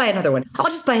 I could buy another one. I'll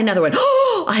just buy another one.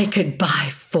 Oh, I could buy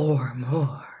 4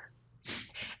 more.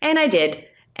 And I did.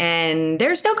 And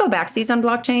there's no go backsies on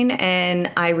blockchain.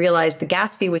 And I realized the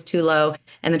gas fee was too low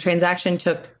and the transaction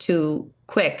took too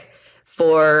quick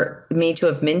for me to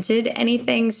have minted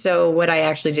anything. So what I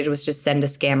actually did was just send a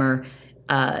scammer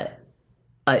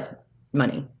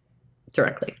money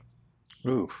directly.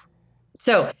 Oof.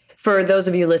 So for those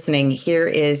of you listening, here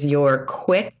is your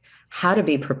quick how to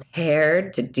be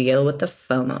prepared to deal with the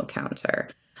FOMO counter.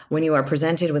 When you are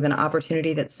presented with an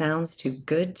opportunity that sounds too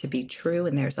good to be true,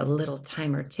 and there's a little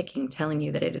timer ticking telling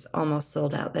you that it is almost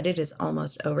sold out, that it is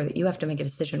almost over, that you have to make a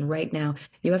decision right now,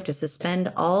 you have to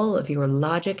suspend all of your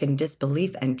logic and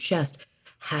disbelief and just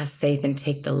have faith and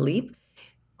take the leap.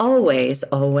 Always,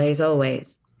 always,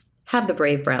 always have the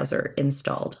Brave browser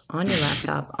installed on your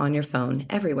laptop, on your phone,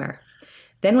 everywhere.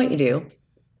 Then what you do,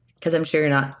 because I'm sure you're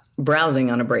not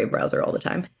browsing on a Brave browser all the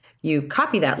time. You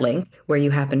copy that link where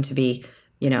you happen to be,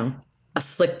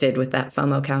 afflicted with that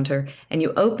FOMO counter, and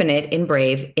you open it in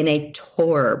Brave in a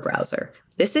Tor browser.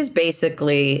 This is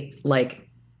basically like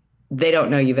they don't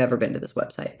know you've ever been to this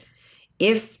website.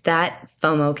 If that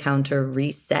FOMO counter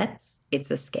resets,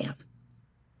 it's a scam.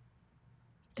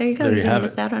 There you go. There You you didn't have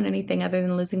miss it. out on anything other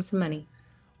than losing some money.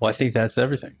 Well, I think that's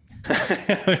everything.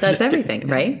 That's everything,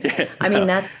 right? Yeah, I mean,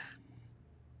 that's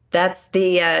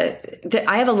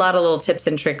I have a lot of little tips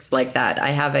and tricks like that. I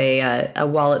have a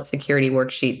wallet security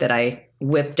worksheet that I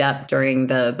whipped up during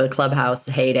the Clubhouse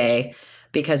heyday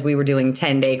because we were doing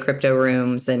 10-day crypto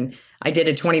rooms, and I did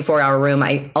a 24-hour room.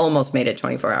 I almost made it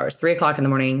 24 hours. 3:00 in the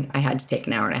morning, I had to take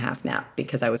an hour and a half nap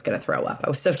because I was going to throw up. I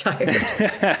was so tired.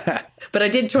 But I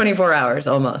did 24 hours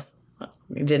almost. I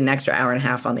did an extra hour and a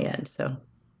half on the end, so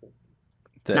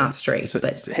not straight.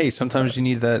 But hey, sometimes you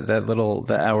need that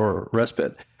hour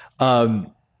respite.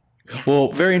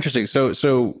 Well, very interesting.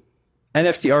 So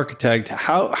NFT Architect,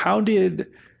 how did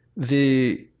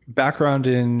the background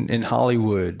in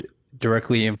Hollywood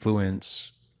directly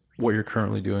influence what you're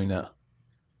currently doing now?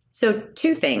 So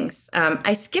two things.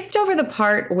 I skipped over the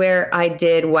part where I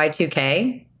did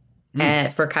Y2K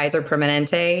for Kaiser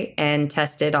Permanente and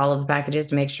tested all of the packages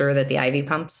to make sure that the IV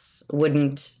pumps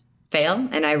wouldn't fail.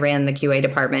 And I ran the QA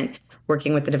department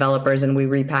working with the developers, and we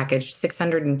repackaged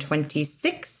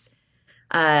 626,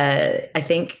 I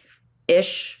think,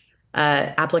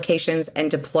 applications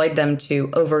and deployed them to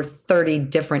over 30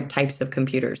 different types of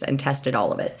computers and tested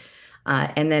all of it.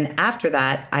 And then after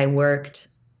that, I worked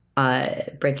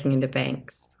breaking into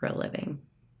banks for a living.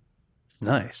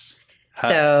 Nice.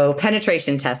 So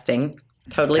penetration testing,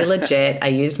 totally legit. I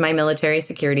used my military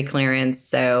security clearance,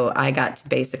 so I got to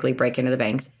basically break into the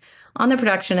banks. On the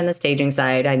production and the staging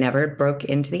side, I never broke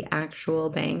into the actual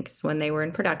banks when they were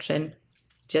in production,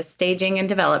 just staging and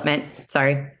development.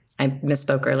 Sorry, I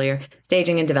misspoke earlier.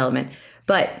 Staging and development.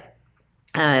 But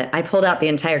I pulled out the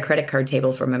entire credit card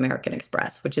table from American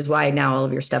Express, which is why now all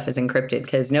of your stuff is encrypted,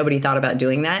 because nobody thought about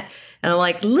doing that. And I'm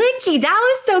like, Licky, that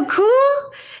was so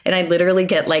cool. And I literally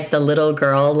get like the little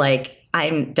girl, like,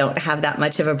 I don't have that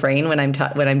much of a brain when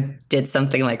I did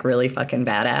something like really fucking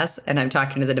badass, and I'm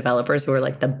talking to the developers who are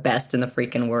like the best in the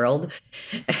freaking world,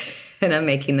 and I'm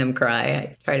making them cry.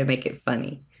 I try to make it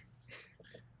funny.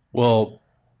 Well,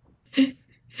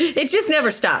 it just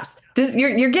never stops.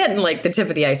 You're getting like the tip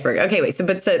of the iceberg. Okay, wait. So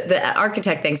the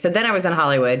architect thing. So then I was in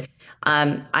Hollywood.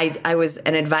 I was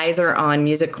an advisor on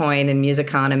Music Coin and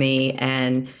Musiconomy,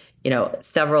 and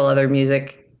several other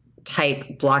music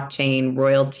type blockchain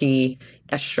royalty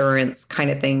assurance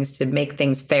kind of things to make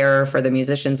things fairer for the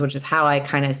musicians, which is how I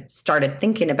kind of started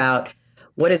thinking about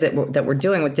what is it that we're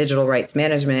doing with digital rights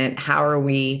management. How are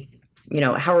we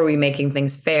making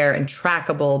things fair and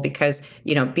trackable? Because,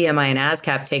 BMI and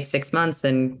ASCAP take 6 months,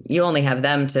 and you only have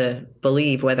them to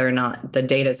believe whether or not the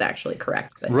data is actually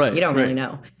correct. But right, you don't really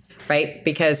know, right?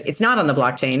 Because it's not on the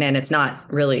blockchain and it's not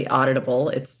really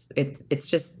auditable.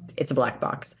 It's a black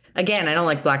box. Again, I don't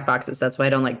like black boxes. That's why I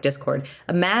don't like Discord.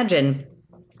 Imagine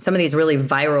some of these really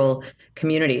viral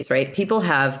communities, right? People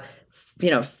have,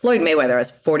 Floyd Mayweather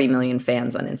has 40 million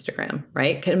fans on Instagram,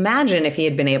 right? Imagine if he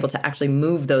had been able to actually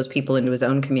move those people into his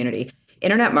own community.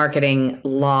 Internet marketing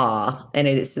law, and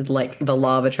it is like the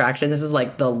law of attraction. This is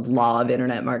like the law of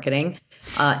internet marketing.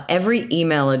 Every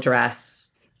email address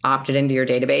opted into your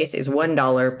database is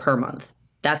 $1 per month.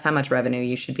 That's how much revenue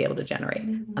you should be able to generate.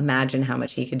 Imagine how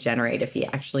much he could generate if he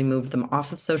actually moved them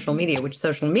off of social media, which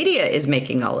social media is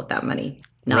making all of that money,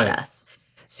 not us.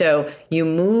 So you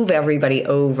move everybody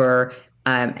over,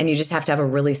 and you just have to have a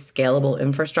really scalable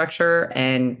infrastructure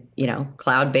and,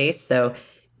 cloud-based. So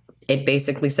it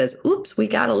basically says, oops, we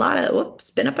got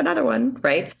spin up another one,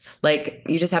 right? Like,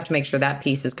 you just have to make sure that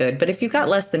piece is good. But if you've got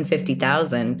less than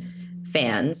 50,000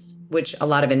 fans, which a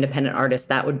lot of independent artists,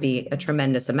 that would be a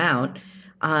tremendous amount.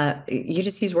 You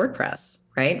just use WordPress,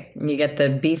 right? You get the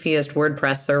beefiest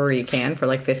WordPress server you can for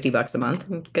like $50 a month,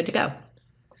 and good to go.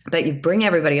 But you bring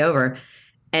everybody over,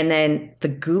 and then the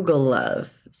Google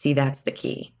love. See, that's the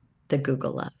key. The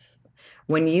Google love.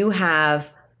 When you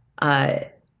have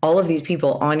all of these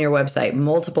people on your website,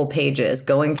 multiple pages,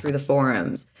 going through the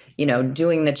forums,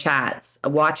 doing the chats,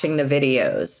 watching the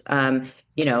videos,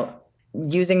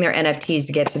 using their NFTs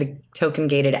to get to the token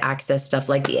gated access stuff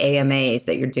like the AMAs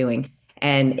that you're doing.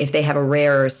 And if they have a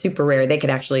rare or a super rare, they could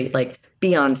actually like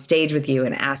be on stage with you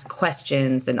and ask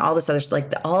questions and all this other stuff,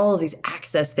 like all of these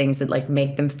access things that like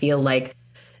make them feel like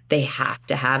they have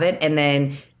to have it. And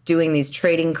then doing these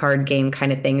trading card game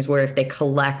kind of things where if they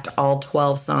collect all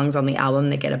 12 songs on the album,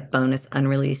 they get a bonus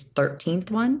unreleased 13th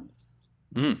one.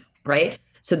 Right?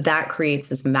 So that creates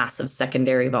this massive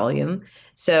secondary volume.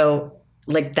 So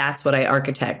like that's what I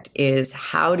architect is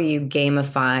how do you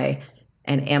gamify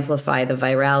and amplify the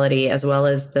virality as well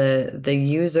as the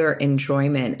user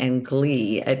enjoyment and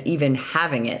glee at even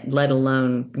having it, let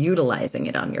alone utilizing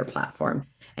it on your platform.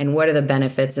 And what are the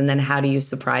benefits? And then how do you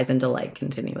surprise and delight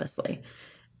continuously?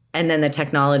 And then the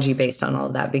technology based on all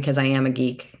of that, because I am a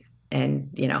geek and,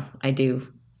 I do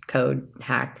code,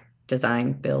 hack,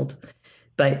 design, build,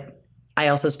 but I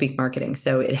also speak marketing.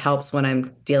 So it helps when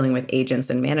I'm dealing with agents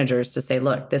and managers to say,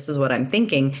 look, this is what I'm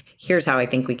thinking. Here's how I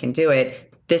think we can do it.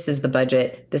 This is the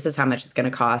budget. This is how much it's going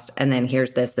to cost. And then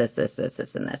here's this,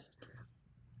 and this.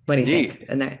 What do you think?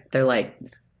 And they're like,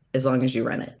 as long as you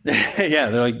run it. Yeah.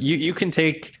 They're like, you can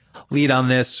take lead on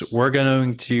this. We're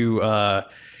going to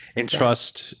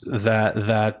entrust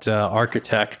that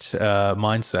architect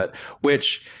mindset,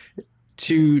 which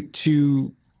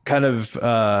to kind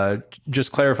of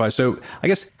just clarify. So I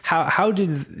guess how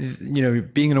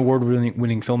did being an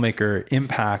award-winning filmmaker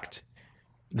impact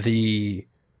the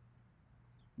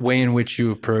way in which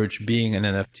you approach being an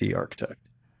NFT architect?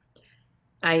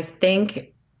 I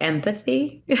think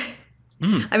empathy.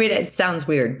 I mean, it sounds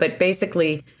weird, but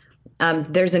basically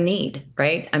there's a need,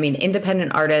 right? I mean,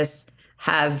 independent artists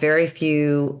have very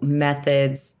few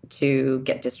methods to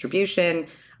get distribution.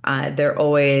 They're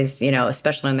always,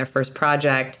 especially on their first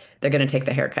project, they're going to take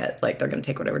the haircut. Like they're going to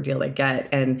take whatever deal they get.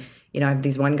 And, I have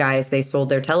these one guys, they sold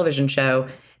their television show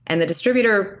and the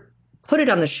distributor put it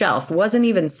on the shelf, wasn't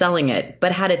even selling it,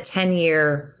 but had a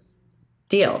 10-year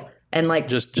deal and like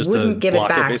just wouldn't give it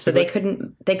back. So they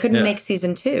couldn't make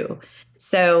season 2.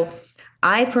 So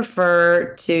I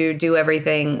prefer to do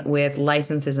everything with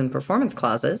licenses and performance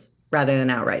clauses rather than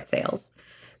outright sales.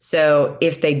 So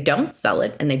if they don't sell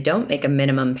it and they don't make a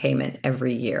minimum payment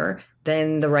every year,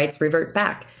 then the rights revert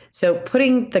back. So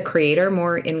putting the creator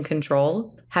more in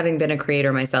control, having been a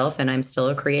creator myself, and I'm still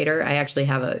a creator, I actually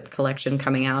have a collection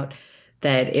coming out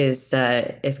that is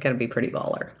going to be pretty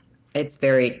baller. It's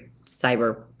very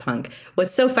cyberpunk.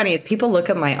 What's so funny is people look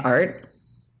at my art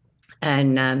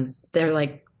and they're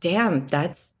like, damn,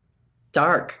 that's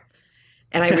dark.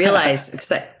 And I realized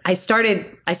because I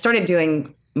started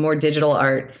doing more digital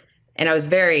art and I was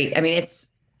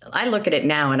I look at it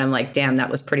now and I'm like, damn, that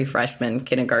was pretty freshman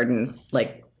kindergarten,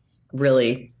 like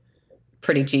really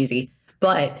pretty cheesy.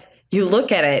 But you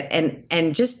look at it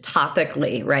and just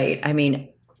topically, right? I mean,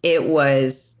 it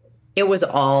was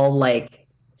all like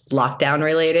lockdown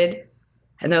related.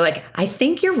 And they're like, I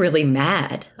think you're really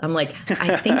mad. I'm like,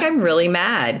 I think I'm really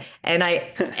mad. And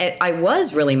I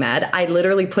was really mad. I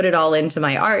literally put it all into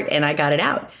my art and I got it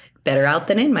out. Better out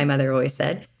than in, my mother always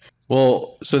said.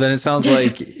 Well, so then it sounds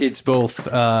like it's both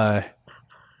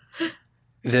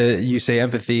you say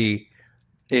empathy,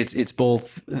 it's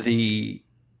both the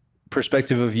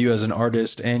perspective of you as an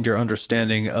artist and your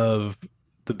understanding of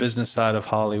the business side of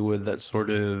Hollywood that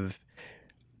sort of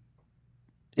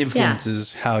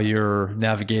influences how you're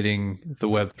navigating the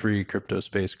Web3 crypto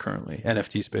space currently,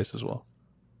 NFT space as well.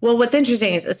 Well, what's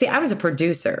interesting is, see, I was a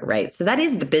producer, right? So that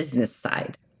is the business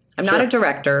side. I'm not a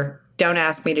director. Don't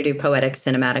ask me to do poetic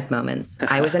cinematic moments.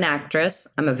 I was an actress.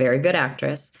 I'm a very good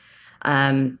actress.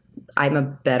 I'm a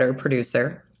better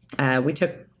producer. We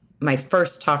took my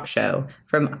first talk show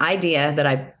from idea that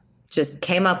I just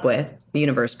came up with, the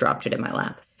universe dropped it in my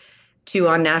lap, to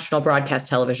on national broadcast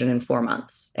television in 4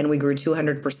 months. And we grew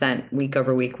 200% week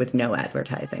over week with no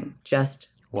advertising, just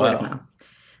word of mouth.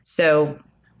 So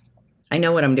I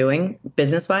know what I'm doing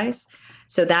business-wise.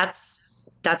 So that's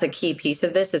a key piece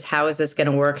of this is how is this going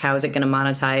to work? How is it going to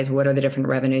monetize? What are the different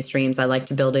revenue streams? I like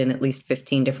to build in at least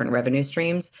 15 different revenue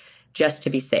streams just to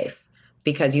be safe,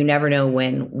 because you never know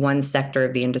when one sector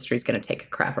of the industry is going to take a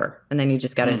crapper. And then you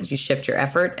just got to you shift your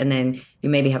effort, and then you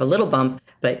maybe have a little bump,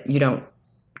 but you don't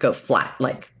go flat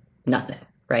like nothing,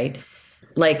 right?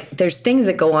 Like there's things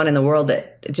that go on in the world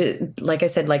that, just, like I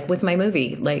said, like with my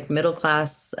movie, like middle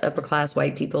class, upper class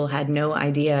white people had no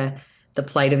idea the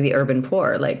plight of the urban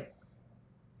poor. Like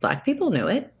Black people knew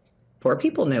it, poor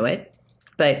people knew it,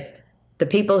 but the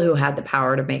people who had the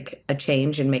power to make a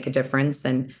change and make a difference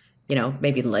and,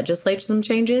 maybe legislate some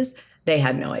changes, they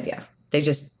had no idea. They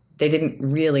didn't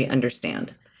really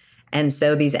understand. And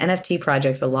so these NFT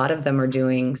projects, a lot of them are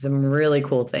doing some really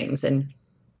cool things. And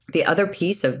the other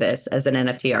piece of this as an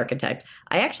NFT architect,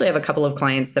 I actually have a couple of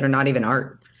clients that are not even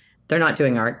art. They're not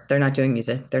doing art. They're not doing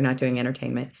music. They're not doing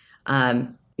entertainment.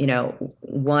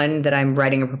 One that I'm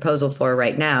writing a proposal for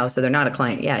right now, so they're not a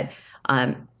client yet.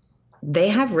 They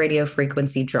have radio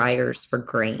frequency dryers for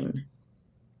grain,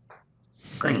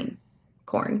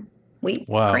 corn, wheat,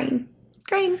 grain.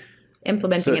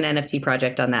 implementing an NFT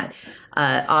project on that.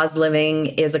 Oz Living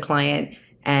is a client,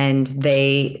 and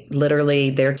they literally,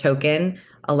 their token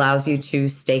allows you to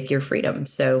stake your freedom.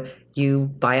 So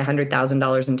you buy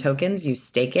 $100,000 in tokens, you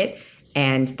stake it,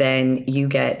 and then you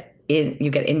get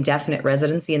indefinite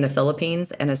residency in the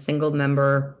Philippines and a single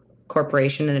member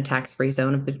corporation in a tax-free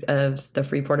zone of the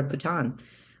Freeport of Bhutan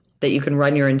that you can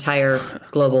run your entire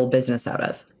global business out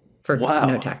of for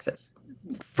no taxes.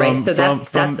 From your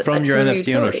NFT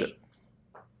utility.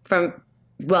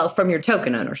 Ownership. From your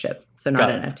token ownership, so not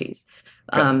NFTs.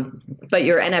 But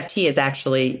your NFT is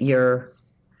actually your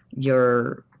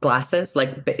glasses.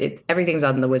 Like everything's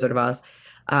on the Wizard of Oz.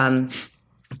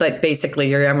 But basically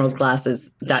your emerald glasses,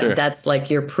 that's like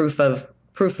your proof of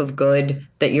good,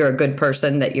 that you're a good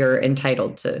person, that you're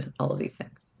entitled to all of these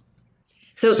things.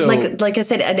 So like I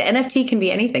said, an NFT can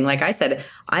be anything. Like I said,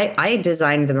 I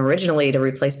designed them originally to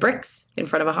replace bricks in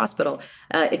front of a hospital.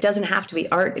 It doesn't have to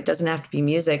be art. It doesn't have to be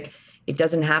music. It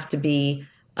doesn't have to be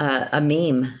a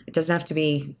meme. It doesn't have to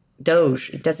be Doge.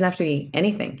 It doesn't have to be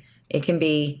anything. It can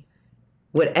be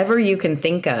whatever you can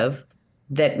think of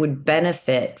that would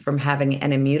benefit from having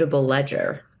an immutable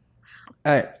ledger.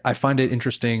 I find it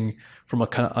interesting from a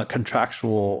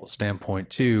contractual standpoint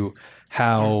too,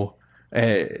 how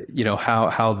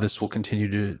how this will continue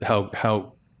to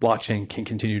how blockchain can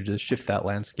continue to shift that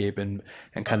landscape and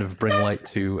kind of bring light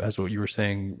to, as what you were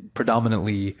saying,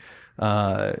 predominantly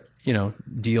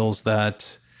deals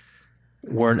that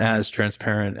weren't as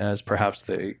transparent as perhaps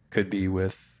they could be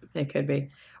with. It could be.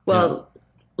 Well,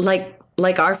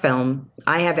 like our film,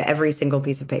 I have every single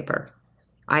piece of paper.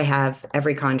 I have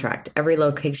every contract, every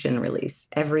location release,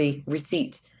 every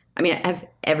receipt. I mean, I have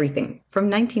everything from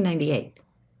 1998.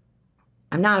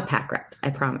 I'm not a pack rat, I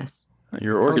promise.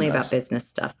 You're organized. Only about business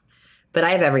stuff. But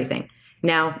I have everything.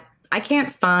 Now, I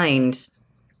can't find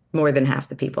more than half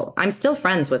the people. I'm still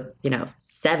friends with,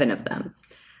 7 of them.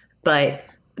 But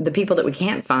the people that we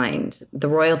can't find, the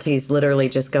royalties literally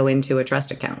just go into a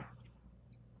trust account.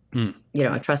 A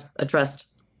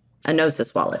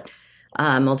Gnosis wallet,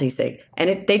 multi-sig,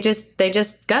 and they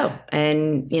just go,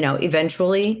 and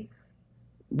eventually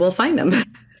we'll find them.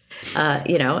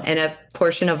 And a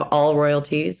portion of all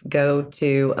royalties go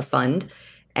to a fund,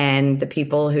 and the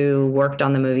people who worked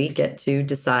on the movie get to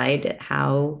decide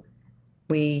how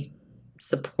we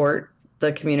support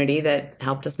the community that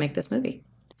helped us make this movie.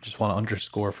 Just want to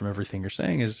underscore from everything you're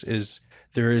saying is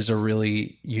there is a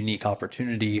really unique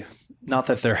opportunity. Not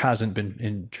that there hasn't been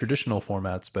in traditional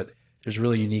formats, but there's a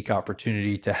really unique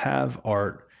opportunity to have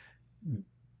art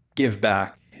give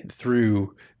back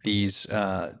through these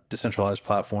decentralized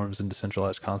platforms and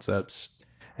decentralized concepts,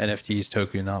 NFTs,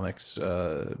 tokenomics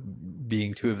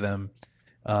being 2 of them.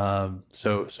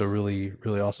 So really,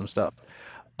 really awesome stuff.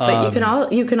 But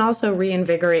you can also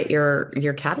reinvigorate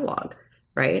your catalog,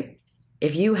 right?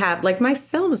 If you have, like, my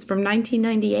film is from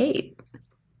 1998,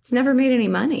 it's never made any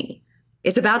money.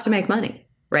 It's about to make money,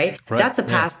 right? That's a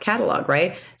past catalog,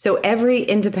 right? So every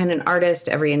independent artist,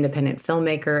 every independent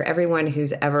filmmaker, everyone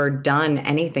who's ever done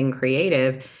anything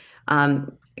creative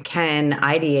can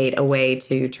ideate a way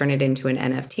to turn it into an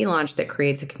NFT launch that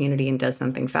creates a community and does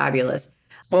something fabulous.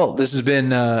 Well, this has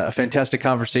been a fantastic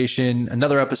conversation.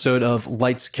 Another episode of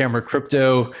Lights, Camera,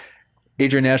 Crypto.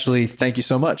 Adryenn Ashley, thank you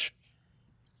so much.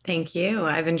 Thank you.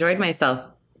 I've enjoyed myself.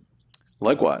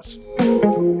 Likewise.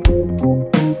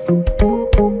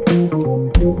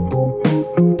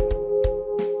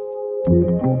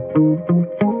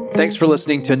 Thanks for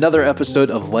listening to another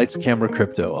episode of Lights, Camera,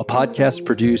 Crypto, a podcast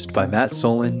produced by Matt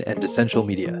Solon and Essential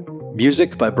Media.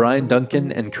 Music by Brian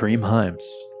Duncan and Kareem Himes.